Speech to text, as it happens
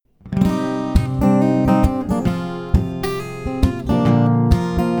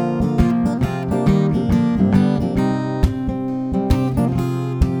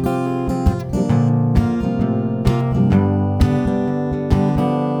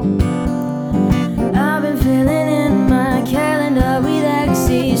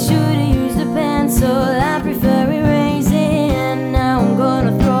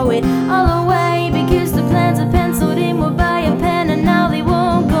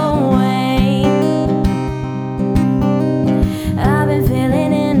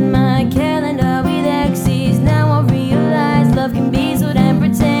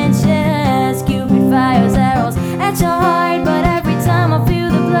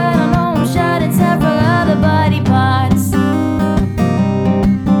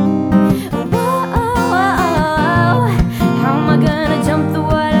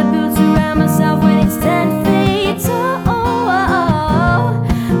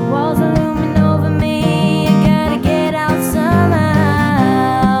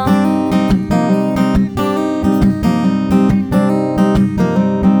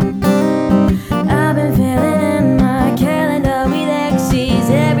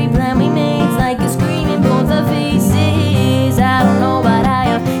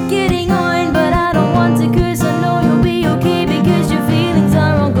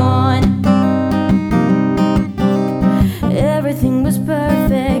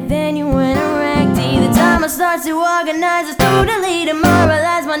perfect, then you went and wrecked. The time I start to organize is totally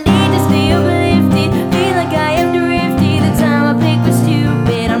demoralized. My need to stay uplifted, feel like I am drifted. The time I picked was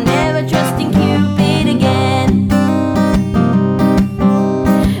stupid, I'm never trusting Cupid again.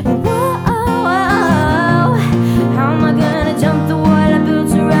 Whoa, how am I gonna jump the wall I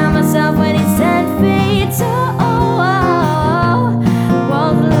built around myself when it's 10 feet tall?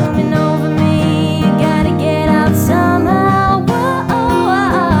 Walls looming over me, gotta get out somehow. Whoa,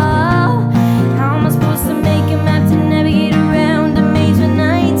 how am I supposed to make a map to navigate around a maze when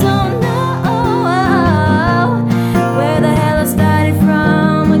I don't know where the hell I started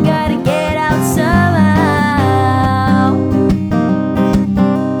from? I gotta get out somehow.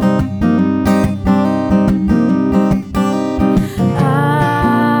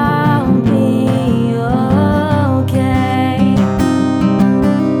 I'll be okay.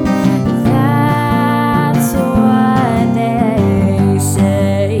 That's what they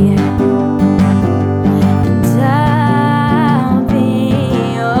say. And I'll be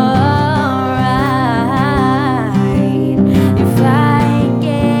alright if I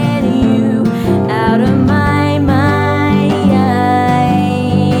get you out of my mind.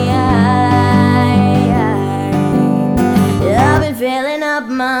 I've been filling up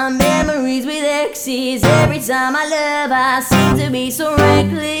my memories with exes. Every time I love, I seem to be so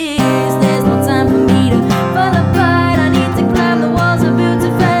reckless.